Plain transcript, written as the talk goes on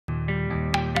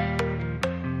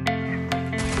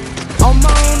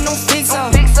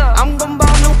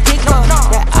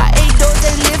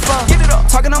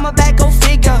Talking on my back, go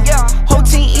figure. Whole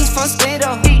team eats from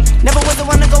Spitter. Never was the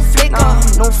one to go flicker.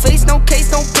 No face, no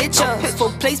case, no picture.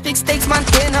 Full place, big stakes, my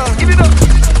dinner.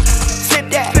 Flip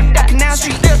that, Canal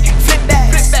Street. Flip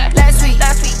back. Last week,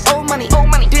 old money.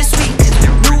 This week,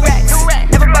 new racks.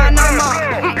 Never buy none more.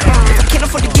 If I can't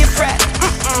afford to gift wrap,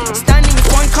 stunning in your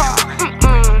foreign car.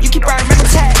 You keep buying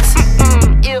rental tax.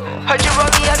 Heard you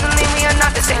roll the other leave me or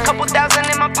not the same. Couple thousand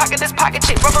in my pocket, this pocket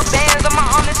chick. Rubber bands on my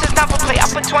arm, this is not for play. I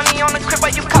put 20 on the crib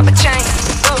while you cop a chain.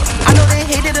 I know they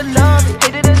hate it or love it.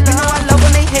 You know I love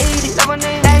when they hate it.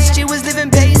 Last year was living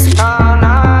basic.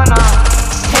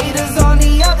 Haters on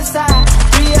the other side.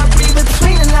 Read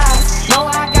between the lines.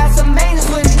 Know I got some maintenance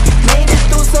with me. Made it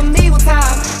through some evil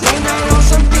times. Late night on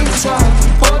some beach shop.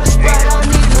 Pour the Sprite, I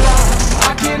need a lot.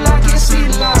 I can't lock it, see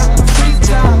the line. Free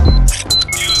time.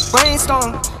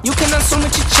 Brainstorm, you can assume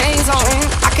that your chains on.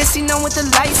 I can see none with the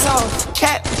lights off.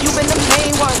 Cap, you been the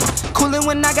main one. Coolin'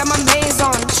 when I got my mains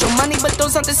on. Show money, but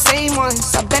those aren't the same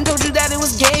ones. I been told you that it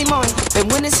was game on.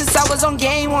 Been winning since I was on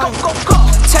game one. Go.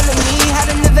 Telling me how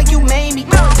to live like you made me.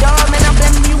 Go dog, man, I'm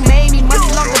blaming you made me.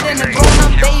 Money longer than a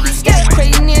grown-up baby. Got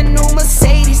crazy in a new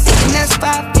Mercedes. And that's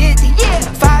 550.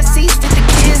 5 seats, 50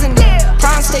 kids in there.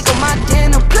 Prime steak on my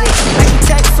dinner plate. Like a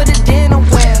tech for the dinner.